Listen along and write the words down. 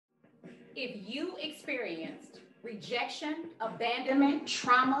If you experienced rejection, abandonment,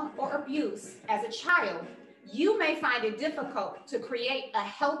 trauma, or abuse as a child, you may find it difficult to create a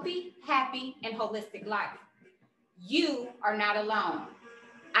healthy, happy, and holistic life. You are not alone.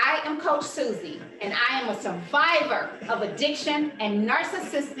 I am Coach Suzie, and I am a survivor of addiction and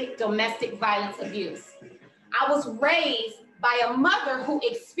narcissistic domestic violence abuse. I was raised by a mother who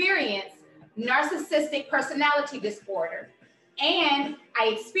experienced narcissistic personality disorder, and I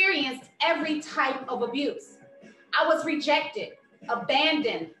experienced every type of abuse. I was rejected,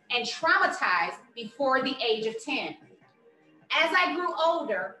 abandoned, and traumatized before the age of 10. As I grew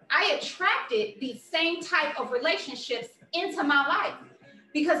older, I attracted these same type of relationships into my life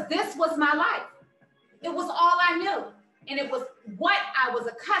because this was my life. It was all I knew, and it was what I was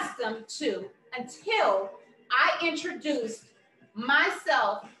accustomed to until I introduced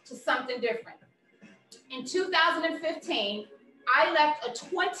myself to something different. In 2015, I left a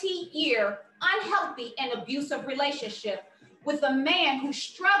 20-year unhealthy and abusive relationship with a man who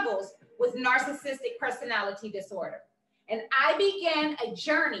struggles with narcissistic personality disorder. And I began a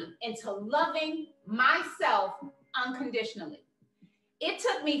journey into loving myself unconditionally. It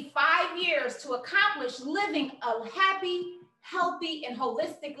took me 5 years to accomplish living a happy, healthy, and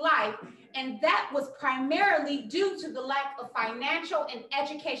holistic life, and that was primarily due to the lack of financial and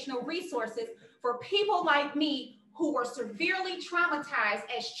educational resources for people like me who were severely traumatized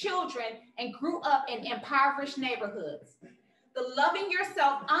as children and grew up in impoverished neighborhoods. The Loving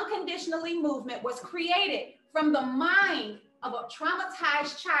Yourself Unconditionally movement was created from the mind of a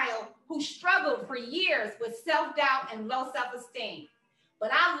traumatized child who struggled for years with self-doubt and low self-esteem.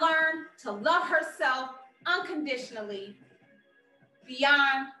 But I learned to love herself unconditionally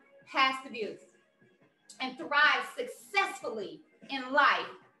beyond past abuse and thrive successfully in life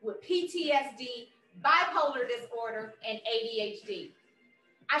with PTSD, bipolar disorder, and ADHD.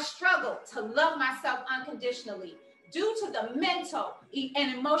 I struggled to love myself unconditionally due to the mental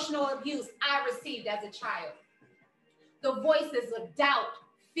and emotional abuse I received as a child. The voices of doubt,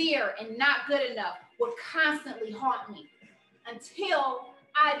 fear, and not good enough would constantly haunt me until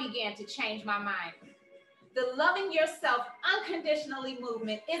I began to change my mind. The Loving Yourself Unconditionally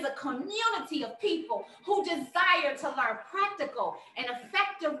movement is a community of people who desire to learn practical and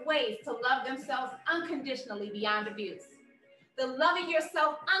effective ways to love themselves unconditionally beyond abuse. The Loving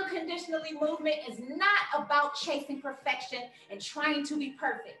Yourself Unconditionally movement is not about chasing perfection and trying to be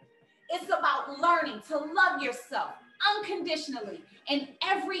perfect. It's about learning to love yourself unconditionally in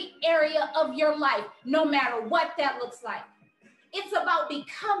every area of your life, no matter what that looks like. It's about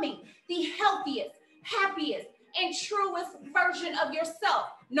becoming the healthiest, happiest, and truest version of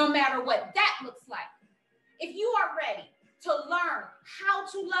yourself, no matter what that looks like. If you are ready to learn how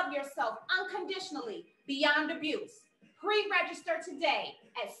to love yourself unconditionally beyond abuse, pre-register today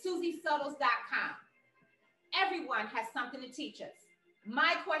at SuzieSuttles.com. Everyone has something to teach us.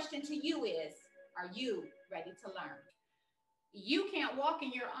 My question to you is, are you ready to learn? You can't walk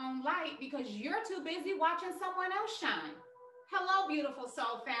in your own light because you're too busy watching someone else shine. Hello, beautiful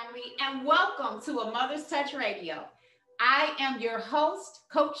soul family, and welcome to A Mother's Touch Radio. I am your host,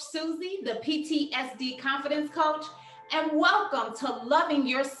 Coach Suzie, the PTSD Confidence Coach, and welcome to Loving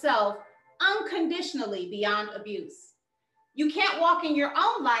Yourself Unconditionally Beyond Abuse. You can't walk in your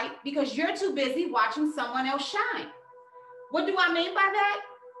own light because you're too busy watching someone else shine. What do I mean by that?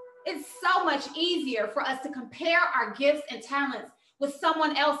 It's so much easier for us to compare our gifts and talents with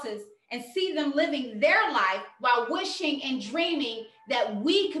someone else's and see them living their life while wishing and dreaming that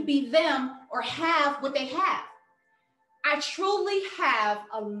we could be them or have what they have. I truly have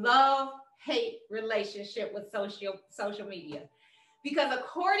a love-hate relationship with social media because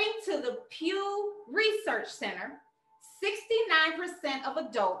according to the Pew Research Center, 69% of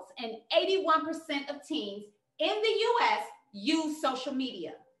adults and 81% of teens in the US use social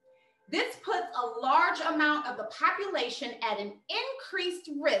media. This puts a large amount of the population at an increased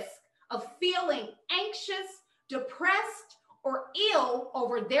risk of feeling anxious, depressed, or ill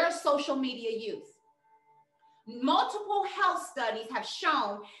over their social media use. Multiple health studies have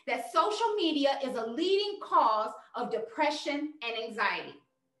shown that social media is a leading cause of depression and anxiety.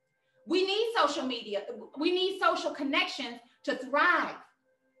 We need social media. We need social connections to thrive,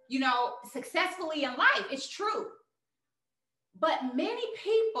 successfully in life. It's true. But many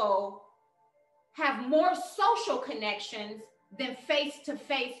people have more social connections than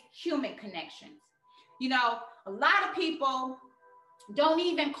face-to-face human connections. A lot of people don't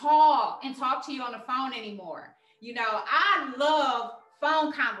even call and talk to you on the phone anymore. I love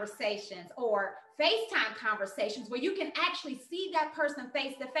phone conversations or FaceTime conversations where you can actually see that person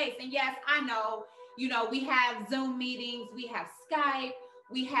face to face. And yes, I know, we have Zoom meetings, we have Skype,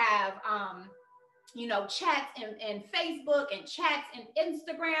 We have, chats and Facebook and chats and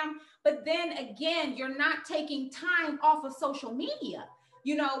Instagram. But then again, you're not taking time off of social media.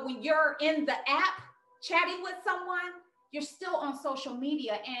 When you're in the app chatting with someone, you're still on social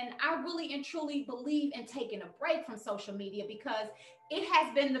media. And I really and truly believe in taking a break from social media because it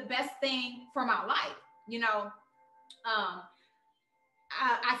has been the best thing for my life.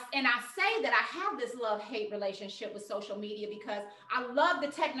 I say that I have this love-hate relationship with social media because I love the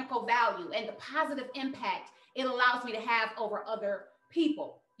technical value and the positive impact it allows me to have over other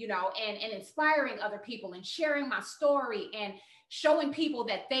people, and inspiring other people and sharing my story and showing people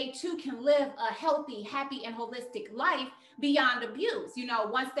that they too can live a healthy, happy, and holistic life beyond abuse,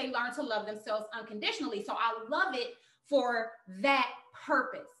 once they learn to love themselves unconditionally. So I love it for that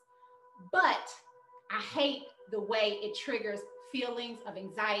purpose. But I hate the way it triggers feelings of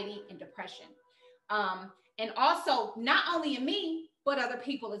anxiety and depression. And also not only in me, but other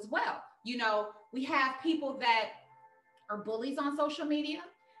people as well. We have people that are bullies on social media.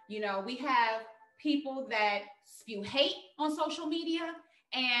 We have people that spew hate on social media,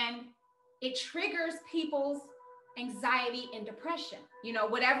 and it triggers people's anxiety and depression,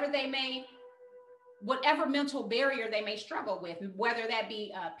 whatever mental barrier they may struggle with, whether that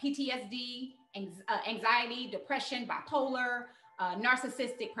be PTSD, anxiety, depression, bipolar,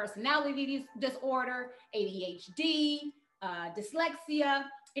 narcissistic personality disorder, ADHD, dyslexia.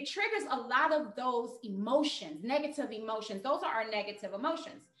 It triggers a lot of those emotions, negative emotions. Those are our negative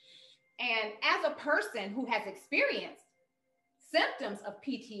emotions. And as a person who has experienced symptoms of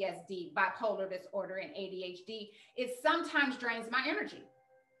PTSD, bipolar disorder, and ADHD, it sometimes drains my energy.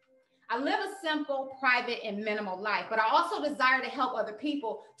 I live a simple, private, and minimal life, but I also desire to help other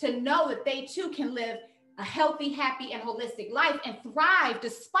people to know that they too can live a healthy, happy, and holistic life and thrive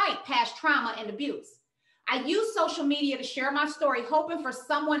despite past trauma and abuse. I use social media to share my story, hoping for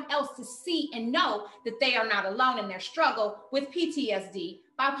someone else to see and know that they are not alone in their struggle with PTSD,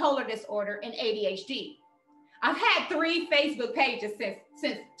 bipolar disorder, and ADHD. I've had 3 Facebook pages since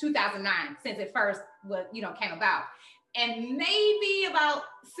 2009, since it first came about, and maybe about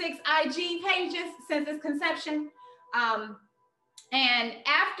 6 IG pages since its conception. And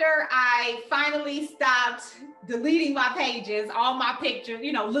after I finally stopped deleting my pages, all my pictures,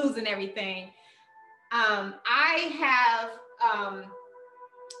 losing everything, I have,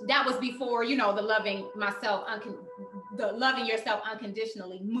 that was before, the loving yourself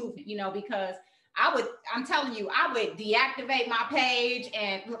unconditionally movement, because I'm telling you, I would deactivate my page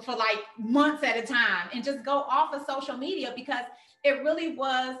and for like months at a time and just go off of social media because it really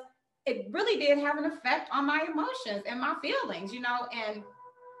did have an effect on my emotions and my feelings, and,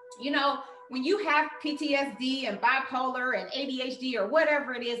 when you have PTSD and bipolar and ADHD or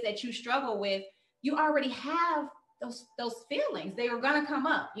whatever it is that you struggle with, you already have those feelings. They are going to come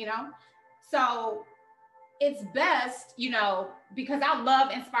up, so it's best, because I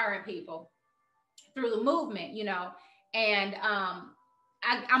love inspiring people through the movement, and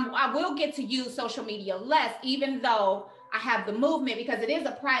I will get to use social media less, even though I have the movement, because it is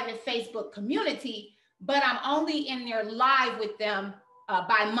a private Facebook community, but I'm only in there live with them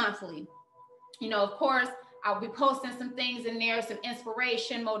bi-monthly. Of course, I'll be posting some things in there, some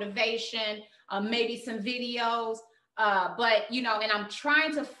inspiration, motivation, maybe some videos, but, and I'm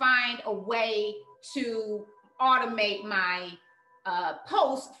trying to find a way to automate my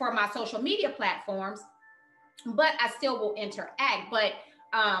posts for my social media platforms, but I still will interact. But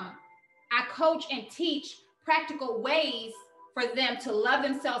I coach and teach practical ways for them to love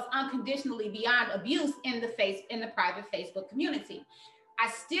themselves unconditionally beyond abuse in the private Facebook community. I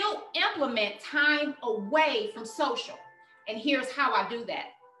still implement time away from social, and here's how I do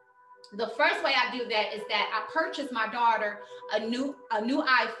that. The first way I do that is that I purchased my daughter a new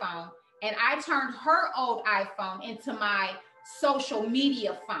iPhone, and I turned her old iPhone into my social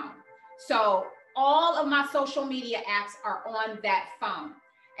media phone. So all of my social media apps are on that phone.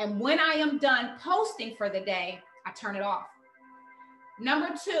 And when I am done posting for the day, I turn it off.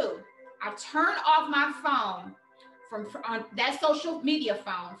 Number 2, I turn off my phone on that social media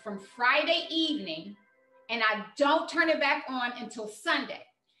phone from Friday evening, and I don't turn it back on until Sunday.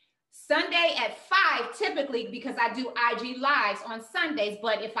 Sunday at 5, typically, because I do IG lives on Sundays,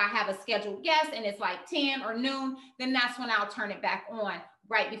 but if I have a scheduled guest and it's like 10 or noon, then that's when I'll turn it back on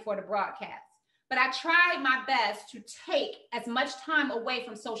right before the broadcast. But I try my best to take as much time away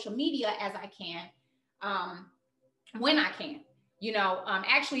from social media as I can, when I can.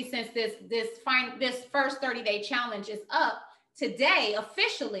 Actually, since this first 30-day challenge is up today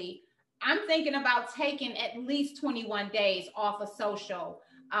officially, I'm thinking about taking at least 21 days off of social,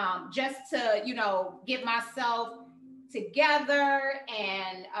 just to, give myself together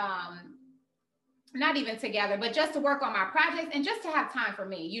and not even together, but just to work on my projects and just to have time for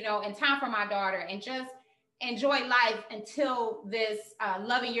me, you know, and time for my daughter, and just enjoy life until this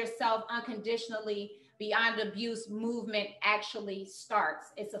loving yourself unconditionally beyond abuse movement actually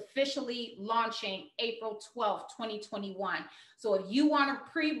starts. It's officially launching April 12th, 2021. So if you want to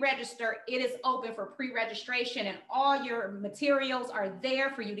pre-register, it is open for pre-registration, and all your materials are there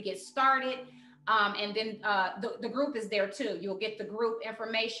for you to get started. And then the group is there too. You'll get the group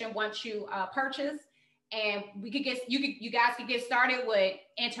information once you purchase, and you guys can get started with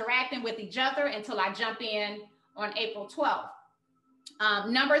interacting with each other until I jump in on April 12th.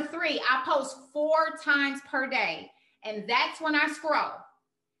 Number 3, I post 4 times per day, and that's when I scroll.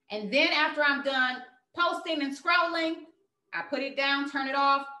 And then after I'm done posting and scrolling, I put it down, turn it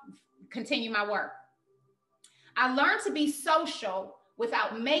off, continue my work. I learned to be social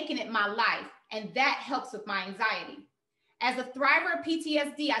without making it my life, and that helps with my anxiety. As a thriver of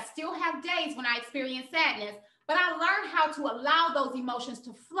PTSD, I still have days when I experience sadness, but I learned how to allow those emotions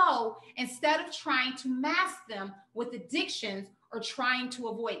to flow instead of trying to mask them with addictions or trying to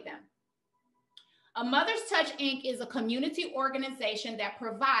avoid them. A Mother's Touch Inc. is a community organization that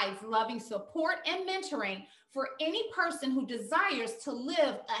provides loving support and mentoring for any person who desires to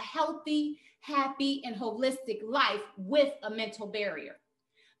live a healthy, happy, and holistic life with a mental barrier.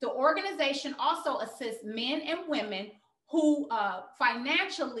 The organization also assists men and women who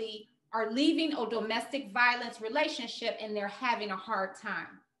financially are leaving a domestic violence relationship and they're having a hard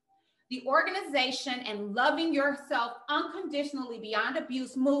time. The organization and Loving Yourself Unconditionally Beyond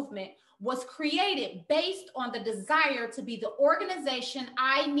Abuse movement was created based on the desire to be the organization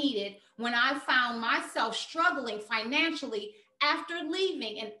I needed when I found myself struggling financially after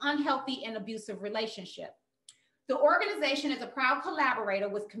leaving an unhealthy and abusive relationship. The organization is a proud collaborator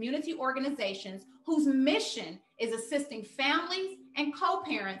with community organizations whose mission is assisting families and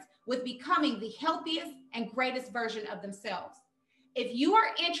co-parents with becoming the healthiest and greatest version of themselves. If you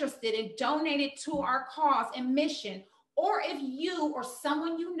are interested in donating to our cause and mission, or if you or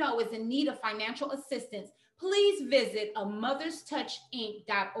someone you know is in need of financial assistance, please visit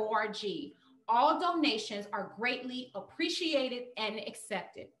amotherstouchinc.org. All donations are greatly appreciated and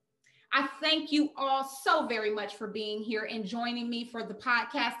accepted. I thank you all so very much for being here and joining me for the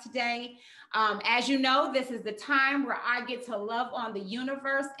podcast today. As you know, this is the time where I get to love on the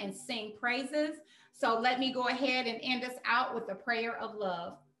universe and sing praises. So let me go ahead and end us out with a prayer of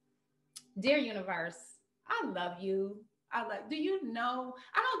love. Dear universe, I love you. Do you know?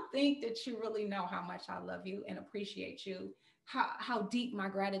 I don't think that you really know how much I love you and appreciate you, how deep my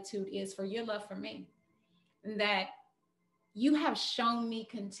gratitude is for your love for me, and that you have shown me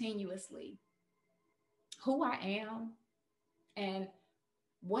continuously who I am and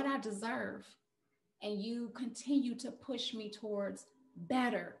what I deserve. And you continue to push me towards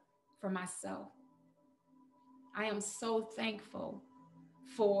better for myself. I am so thankful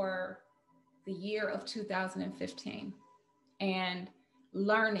for the year of 2015 and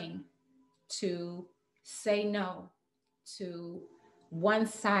learning to say no to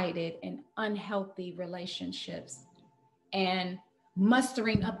one-sided and unhealthy relationships, and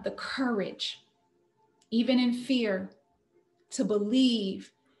mustering up the courage, even in fear, to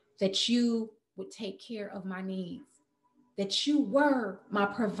believe that you would take care of my needs, that you were my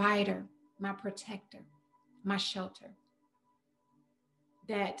provider, my protector, my shelter,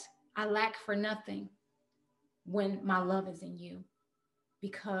 that I lack for nothing when my love is in you,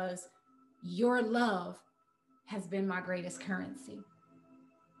 because your love has been my greatest currency.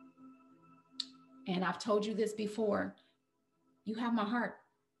 And I've told you this before, you have my heart,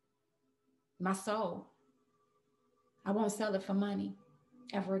 my soul. I won't sell it for money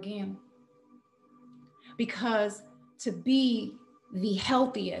ever again. Because to be the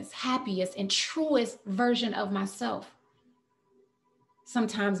healthiest, happiest, and truest version of myself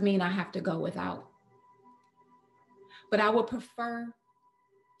sometimes mean I have to go without. But I would prefer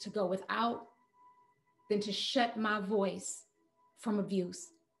to go without than to shut my voice from abuse,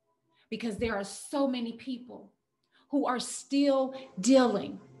 because there are so many people who are still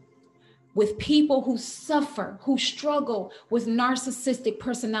dealing with people who suffer, who struggle with narcissistic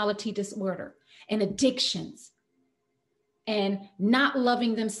personality disorder and addictions and not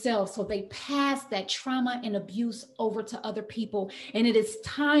loving themselves. So they pass that trauma and abuse over to other people. And it is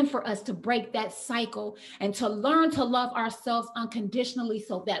time for us to break that cycle and to learn to love ourselves unconditionally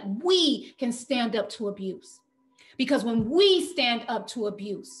so that we can stand up to abuse. Because when we stand up to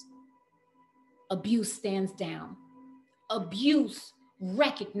abuse, abuse stands down. Abuse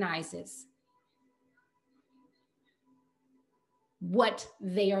recognizes what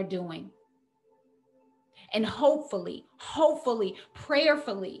they are doing. And hopefully,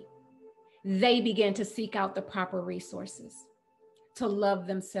 prayerfully, they begin to seek out the proper resources to love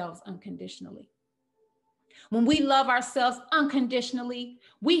themselves unconditionally. When we love ourselves unconditionally,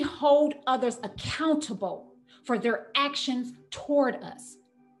 we hold others accountable for their actions toward us.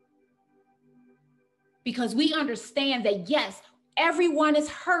 Because we understand that, yes, everyone is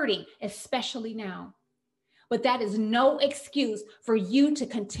hurting, especially now. But that is no excuse for you to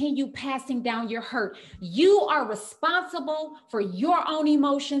continue passing down your hurt. You are responsible for your own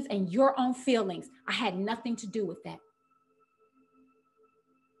emotions and your own feelings. I had nothing to do with that.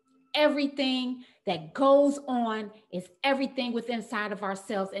 Everything that goes on is everything within inside of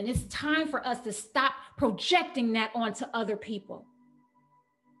ourselves. And it's time for us to stop projecting that onto other people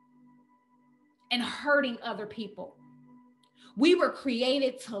and hurting other people. We were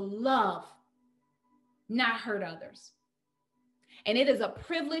created to love, not hurt others. And it is a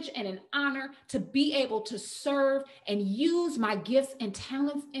privilege and an honor to be able to serve and use my gifts and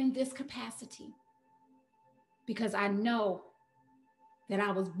talents in this capacity. Because I know that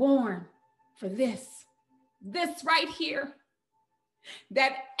I was born for this right here.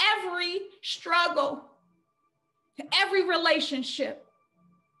 That every struggle, every relationship,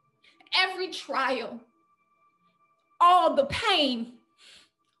 every trial, all the pain,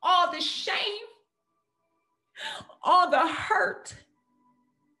 all the shame, all the hurt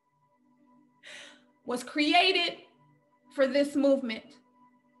was created for this movement.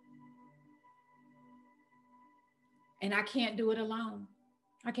 And I can't do it alone.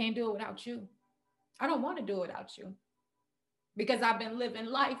 I can't do it without you. I don't want to do it without you because I've been living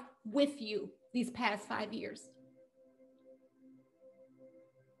life with you these past 5 years.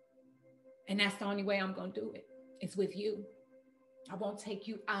 And that's the only way I'm going to do it. It's with you. I won't take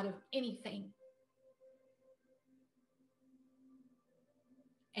you out of anything.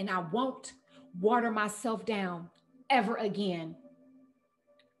 And I won't water myself down ever again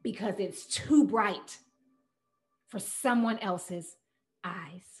because it's too bright for someone else's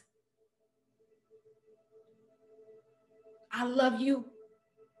eyes. I love you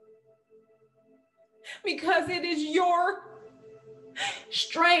because it is your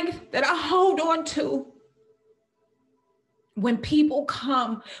strength that I hold on to when people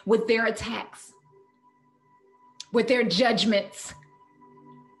come with their attacks, with their judgments,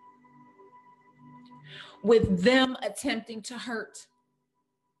 with them attempting to hurt.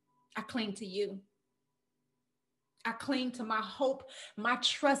 I cling to you. I cling to my hope, my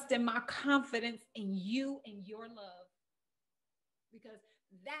trust, and my confidence in you and your love, because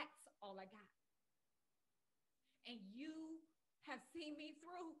that's all I got. And you have seen me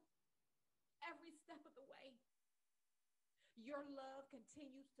through every step of the way. Your love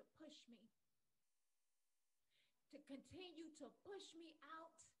continues to push me, to continue to push me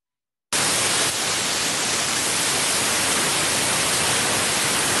out.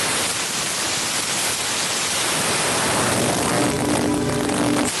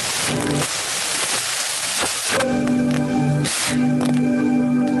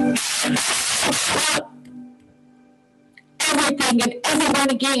 Everything and everyone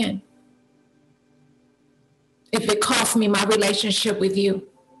again, if it costs me my relationship with you.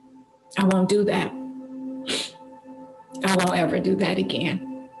 I won't do that. I won't ever do that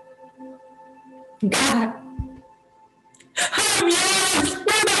again. God, I'm yours,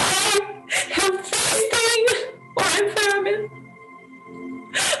 whether I have fasting or in famine,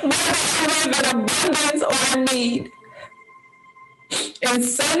 whether I live in abundance or in need, in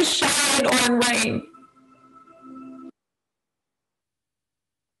sunshine or in rain.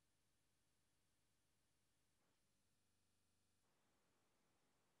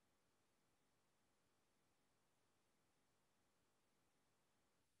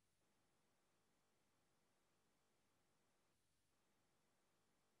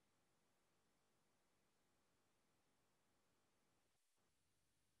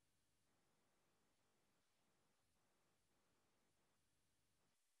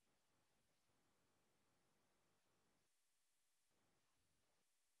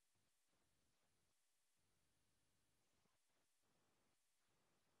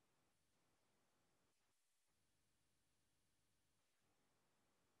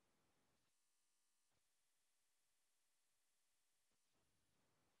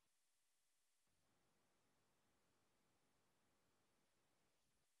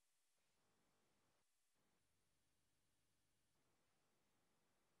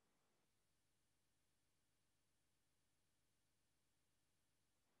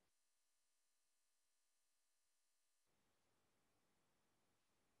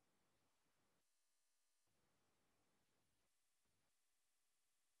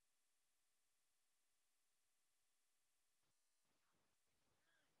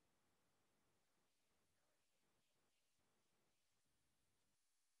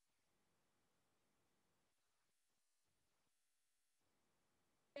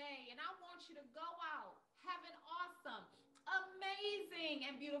 And I want you to go out, have an awesome, amazing,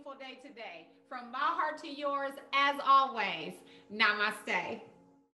 and beautiful day today. From my heart to yours, as always, namaste.